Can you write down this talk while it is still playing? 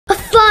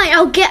Fine,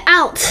 I'll get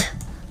out.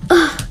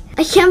 Ugh,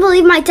 I can't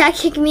believe my dad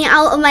kicked me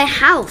out of my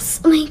house.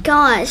 Oh my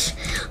gosh.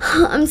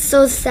 I'm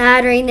so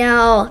sad right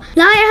now.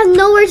 Now I have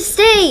nowhere to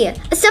stay,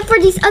 except for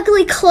these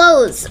ugly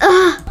clothes.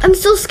 I'm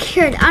so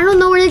scared. I don't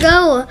know where to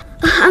go.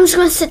 I'm just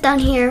gonna sit down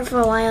here for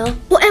a while.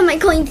 What am I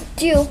going to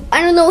do?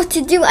 I don't know what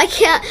to do. I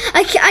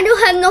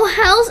don't have no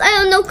house. I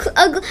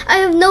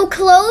have no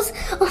clothes.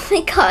 Oh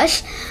my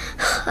gosh.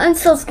 I'm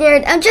so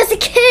scared. I'm just a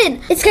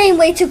kid. It's getting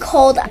way too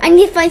cold. I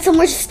need to find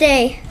somewhere to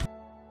stay.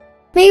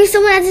 Maybe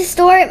someone at the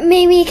store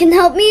maybe can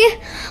help me?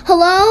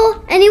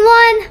 Hello?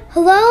 Anyone?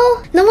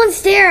 Hello? No one's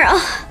there.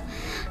 Ugh.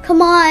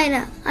 Come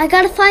on. I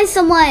gotta find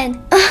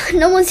someone. Ugh,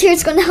 no one's here.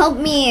 It's gonna help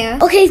me.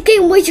 Okay, it's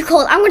getting way too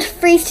cold. I'm gonna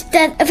freeze to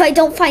death if I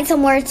don't find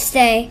somewhere to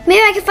stay.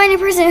 Maybe I can find a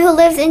person who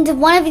lives in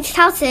one of these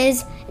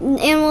houses and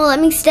will let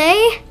me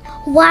stay?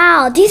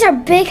 Wow, these are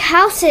big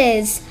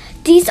houses.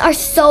 These are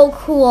so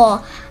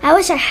cool. I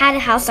wish I had a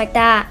house like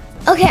that.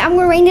 Okay, I'm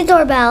gonna ring the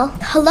doorbell.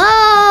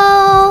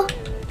 Hello?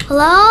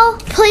 Hello?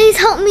 Please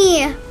help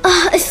me.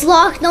 It's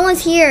locked. No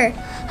one's here.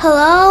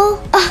 Hello?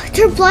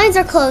 Their blinds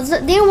are closed.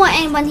 They don't want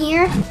anyone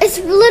here. It's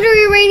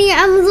literally raining.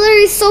 I'm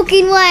literally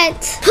soaking wet.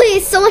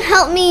 Please, someone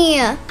help me.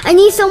 I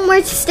need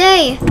somewhere to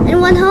stay.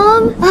 Anyone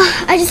home?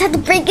 I just have to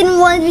break in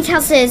one of these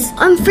houses.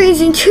 I'm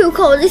freezing. Too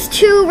cold. It's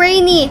too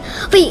rainy.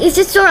 Wait, is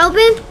this door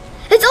open?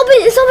 It's open.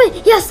 It's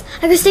open. Yes,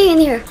 I can stay in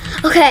here.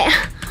 Okay.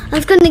 I'm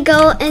just gonna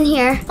go in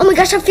here. Oh my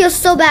gosh, I feel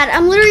so bad.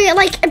 I'm literally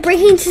like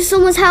breaking into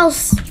someone's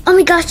house. Oh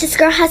my gosh, this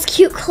girl has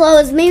cute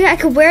clothes. Maybe I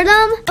could wear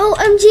them?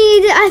 OMG,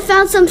 I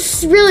found some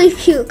really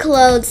cute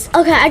clothes.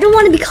 Okay, I don't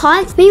want to be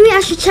caught. Maybe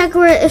I should check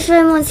if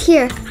anyone's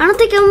here. I don't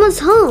think anyone's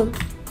home.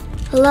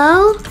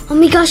 Hello? Oh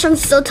my gosh, I'm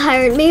so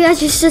tired. Maybe I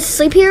should just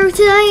sleep here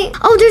tonight?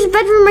 Oh, there's a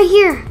bedroom right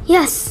here.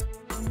 Yes.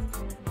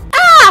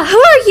 Ah, who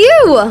are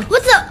you?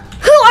 What's up?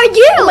 Who are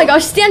you? Oh my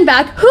gosh, stand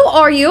back. Who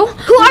are you?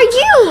 Who are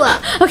you?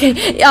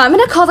 Okay, yeah, I'm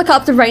gonna call the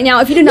cops right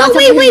now if you do not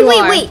tell me who you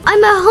are. Wait.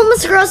 I'm a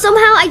homeless girl.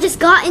 Somehow I just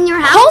got in your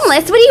house.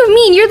 Homeless? What do you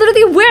mean? You're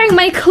literally wearing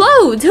my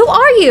clothes. Who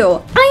are you?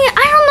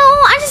 I don't know.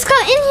 I just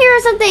got in here or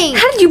something.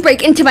 How did you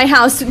break into my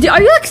house?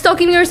 Are you like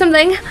stalking me or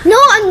something? No,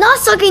 I'm not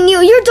stalking you.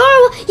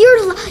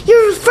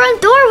 Your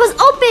front door was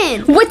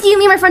open. What do you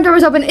mean my front door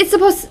was open? It's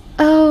supposed...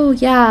 Oh,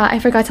 yeah, I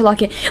forgot to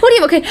lock it. What do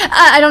you... Okay,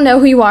 I don't know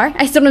who you are.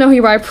 I still don't know who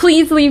you are.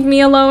 Please leave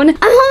me alone. I'm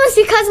homeless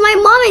because my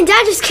mom and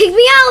dad just kicked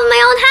me out of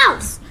my own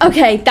house.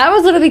 Okay, that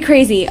was literally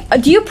crazy.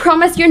 Do you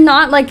promise you're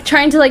not like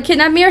trying to like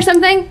kidnap me or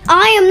something?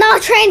 I am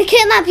not trying to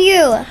kidnap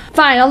you.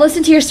 Fine, I'll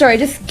listen to your story.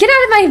 Just get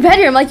out of my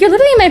bedroom. Like, you're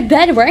literally in my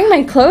bed wearing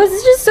my clothes.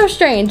 It's just so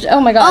strange. Oh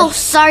my gosh. Oh,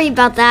 sorry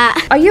about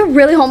that. Are you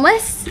really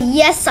homeless?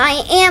 Yes,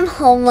 I am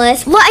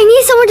homeless. Well, I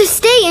need somewhere to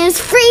stay and it's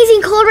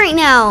freezing cold right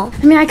now.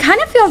 I mean, I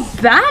kind of feel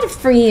bad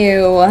for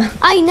you.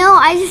 I know.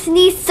 I just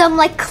need some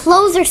like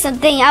clothes or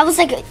something. I was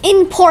like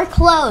in poor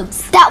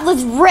clothes. That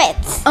was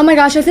ripped. Oh my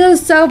gosh, I feel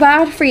so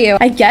bad for you.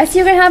 I guess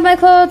you can have my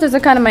clothes. Those are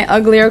kind of my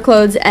uglier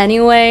clothes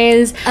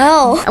anyways.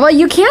 Oh. Well,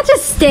 you can't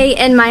just stay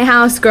in my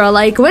house, girl.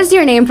 Like, what's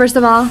your name, first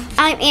of all?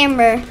 I'm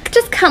Amber.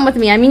 Just come with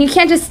me. I mean, you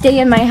can't just stay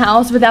in my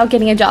house without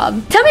getting a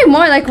job. Tell me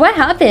more, like, what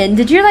happened?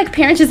 Did your, like,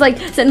 parents just, like,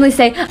 suddenly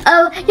say,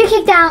 oh, you're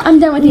kicked out, I'm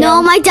done with you?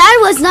 No, my dad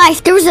was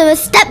nice. There was a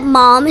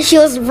stepmom. She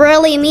was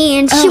really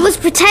mean. She was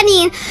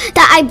pretending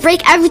that I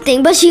break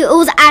everything, but it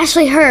was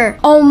actually her.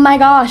 Oh my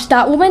gosh,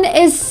 that woman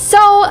is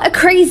so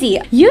crazy.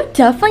 You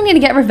definitely need to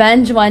get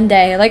revenge one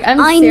day. Like,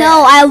 I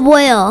know, I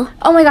will.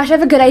 Oh my gosh, I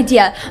have a good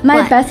idea.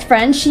 My best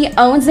friend, she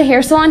owns the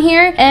hair salon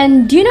here.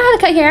 And do you know how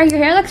to cut hair? Your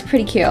hair looks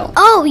pretty cute.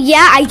 Oh,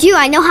 yeah, I do.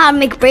 I know how to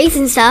make braids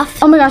and stuff.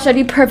 Oh my gosh, that'd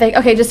be perfect.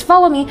 Okay, just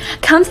follow me.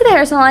 Come to the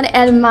hair salon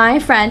and my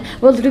friend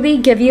will literally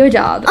give you a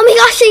job. Oh my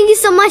gosh, thank you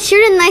so much.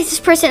 You're the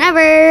nicest person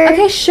ever.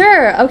 Okay,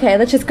 sure. Okay,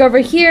 let's just go over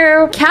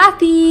here.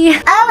 Kathy.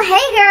 Oh,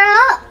 hey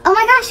girl. Oh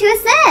my gosh, who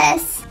is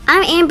this?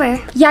 I'm Amber.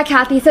 Yeah,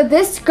 Kathy. So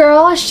this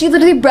girl, she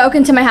literally broke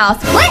into my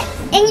house. What?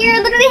 And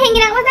you're literally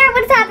hanging out with her?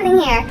 What is happening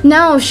here?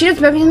 No, she just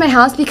broke into my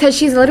house because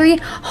she's literally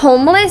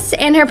homeless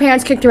and her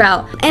parents kicked her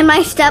out. And my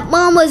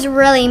stepmom was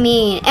really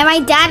mean. And my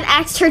dad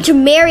asked her to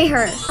marry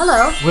her.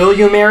 Hello. Will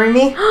you marry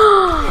me?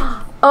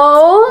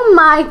 Oh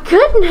my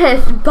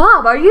goodness,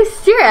 Bob, are you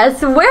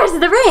serious? Where's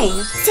the ring?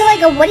 So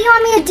like, what do you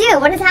want me to do?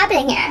 What is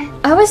happening here?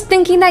 I was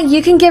thinking that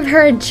you can give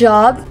her a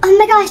job. Oh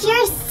my gosh,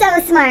 you're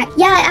so smart.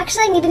 Yeah, I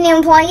actually need a new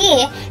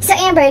employee. So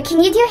Amber,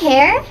 can you do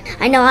hair?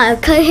 I know how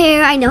to cut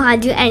hair. I know how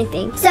to do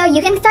anything. So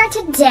you can start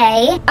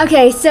today.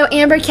 Okay, so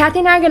Amber, Kathy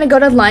and I are gonna go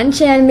to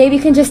lunch and maybe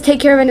you can just take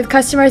care of any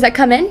customers that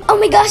come in. Oh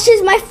my gosh, this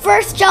is my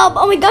first job.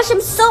 Oh my gosh,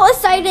 I'm so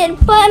excited.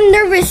 But I'm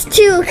nervous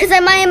too because I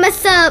might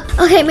mess up.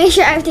 Okay, make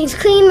sure everything's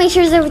clean. Make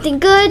sure everything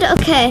good.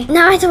 Okay,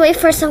 now I have to wait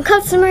for some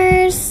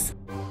customers.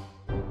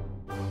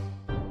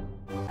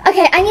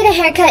 Okay, I need a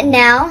haircut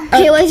now.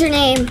 Okay, what's your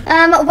name?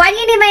 Why do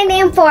you need my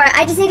name for?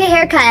 I just need a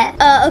haircut.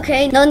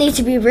 Okay, no need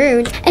to be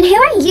rude. And who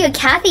are you?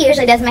 Kathy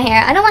usually does my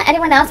hair. I don't want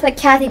anyone else but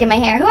Kathy to do my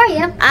hair. Who are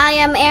you? I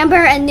am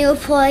Amber, a new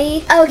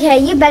employee. Okay,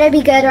 you better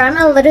be good or I'm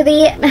gonna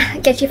literally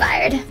get you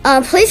fired.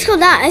 Please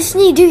calm down. I just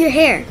need to do your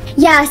hair.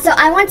 Yeah, so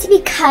I want to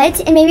be cut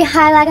and maybe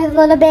highlighted a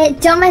little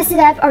bit. Don't mess it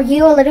up or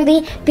you will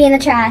literally be in the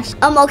trash.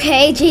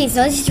 Okay, jeez,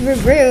 no need to be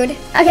rude.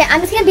 Okay, I'm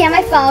just gonna be on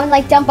my phone,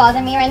 like don't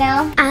bother me right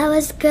now. I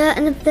was good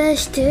in the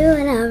village doing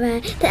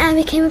alright. Then I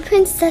became a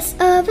princess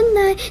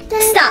overnight.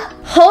 Stop.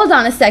 Hold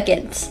on a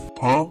second.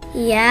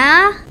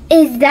 Yeah?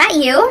 Is that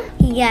you?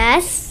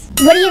 Yes.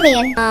 What do you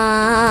mean?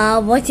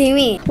 What do you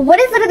mean? What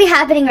is literally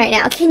happening right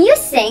now? Can you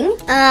sing?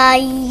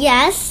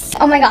 Yes.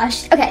 Oh my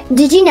gosh. Okay.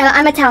 Did you know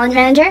I'm a talent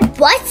manager?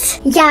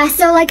 What? Yeah,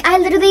 so like I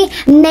literally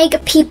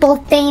make people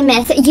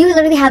famous. You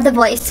literally have the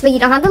voice, but you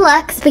don't have the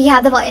looks, but you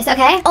have the voice,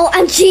 okay?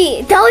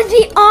 OMG, that would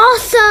be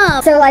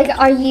awesome. So like,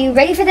 are you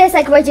ready for this?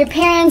 Like, where's your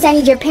parents? I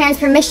need your parents'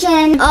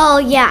 permission. Oh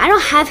yeah, I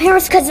don't have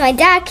parents because my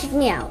dad kicked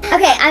me out.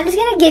 Okay, I'm just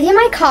gonna give you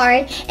my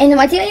card, and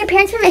once you get your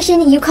parents'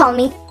 permission, you call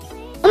me.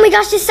 Oh my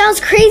gosh, this sounds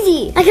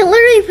crazy. I can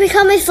literally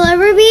become a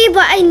celebrity,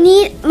 but I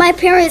need my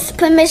parents'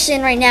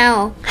 permission right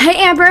now. Hey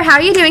Amber, how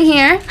are you doing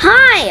here?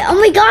 Hi. Oh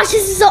my gosh,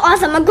 this is so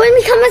awesome. I'm going to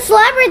become a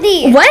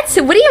celebrity. What?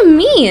 What do you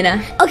mean?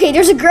 Okay,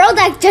 there's a girl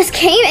that just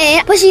came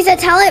in, but she's a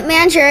talent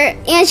manager,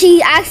 and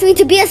she asked me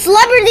to be a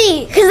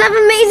celebrity because I have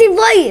an amazing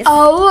voice.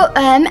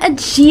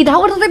 OMG, that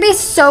would literally be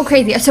so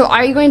crazy. So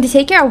are you going to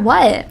take it or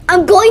what?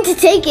 I'm going to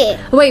take it.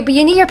 Wait, but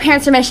you need your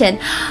parents' permission.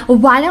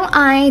 Why don't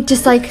I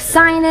just like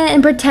sign it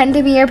and pretend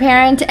to be your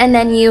parent and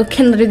then you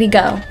can literally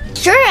go?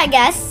 Sure, I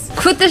guess.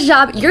 Quit this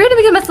job. You're gonna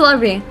become a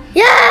celebrity.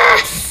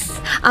 Yes.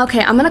 Okay,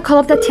 I'm gonna call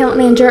up the talent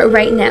manager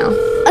right now.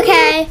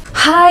 Okay.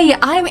 Hi,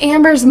 I'm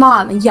Amber's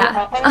mom.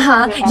 Yeah.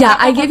 Yeah,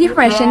 I give you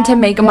permission to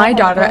make my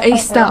daughter a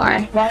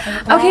star.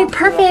 Okay,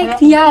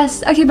 perfect.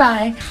 Yes. Okay,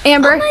 bye.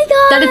 Amber, Oh my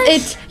gosh. that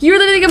is it. You're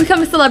literally gonna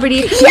become a celebrity.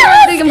 Yes. You're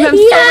literally gonna become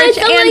Yes.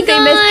 so rich Oh my and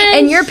famous. gosh.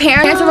 And your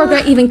parents are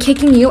gonna even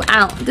kicking you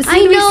out. This is I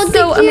gonna know, be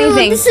so thank you.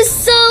 amazing. This is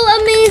so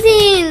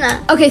amazing.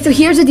 Okay, so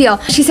here's the deal.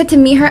 She said to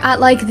meet her at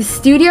like the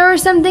studio or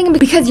something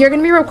because you're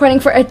gonna be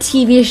recording for a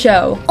TV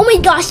show. Oh my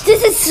gosh,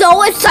 this is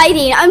so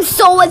exciting. I'm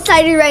so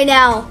excited right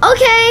now.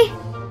 Okay.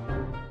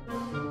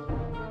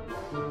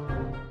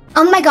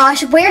 Oh my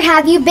gosh, where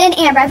have you been,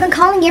 Amber? I've been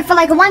calling you for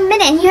like 1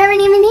 minute and you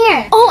haven't even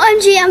here.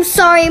 OMG, I'm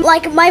sorry.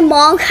 Like, my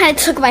mom kind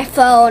of took my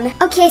phone.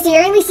 Okay, so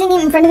you're gonna be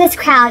singing in front of this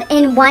crowd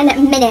in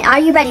 1 minute. Are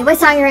you ready? What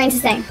song are you going to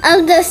sing?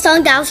 The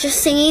song that I was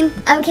just singing.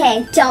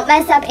 Okay, don't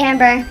mess up,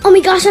 Amber. Oh my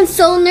gosh, I'm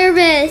so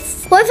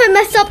nervous. What if I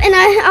mess up and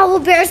I will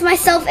embarrass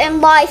myself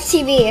in live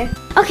TV?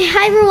 Okay,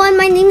 hi everyone,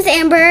 my name's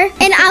Amber,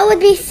 and I would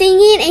be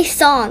singing a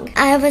song.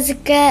 I was a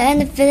girl in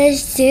the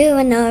village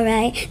doing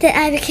alright, then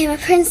I became a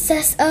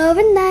princess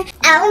overnight.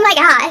 Oh my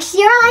gosh,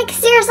 you're like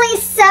seriously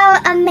so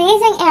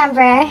amazing,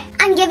 Amber.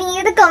 I'm giving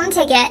you the golden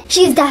ticket.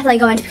 She's definitely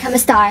going to become a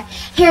star.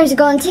 Here's your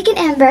golden ticket,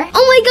 Amber.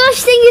 Oh my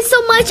gosh, thank you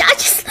so much.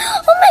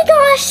 Oh my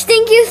gosh,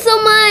 thank you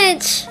so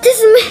much.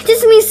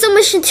 This means so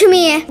much to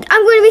me.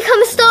 I'm going to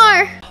become a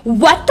star.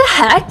 What the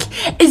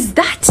heck? Is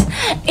that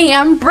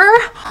Amber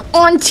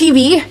on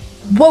TV?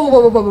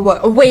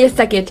 Whoa, wait a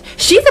second.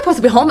 She's supposed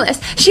to be homeless.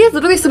 She is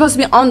literally supposed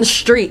to be on the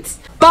streets.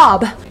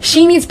 Bob,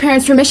 she needs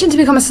parents' permission to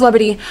become a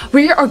celebrity.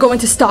 We are going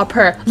to stop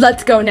her.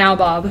 Let's go now,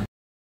 Bob.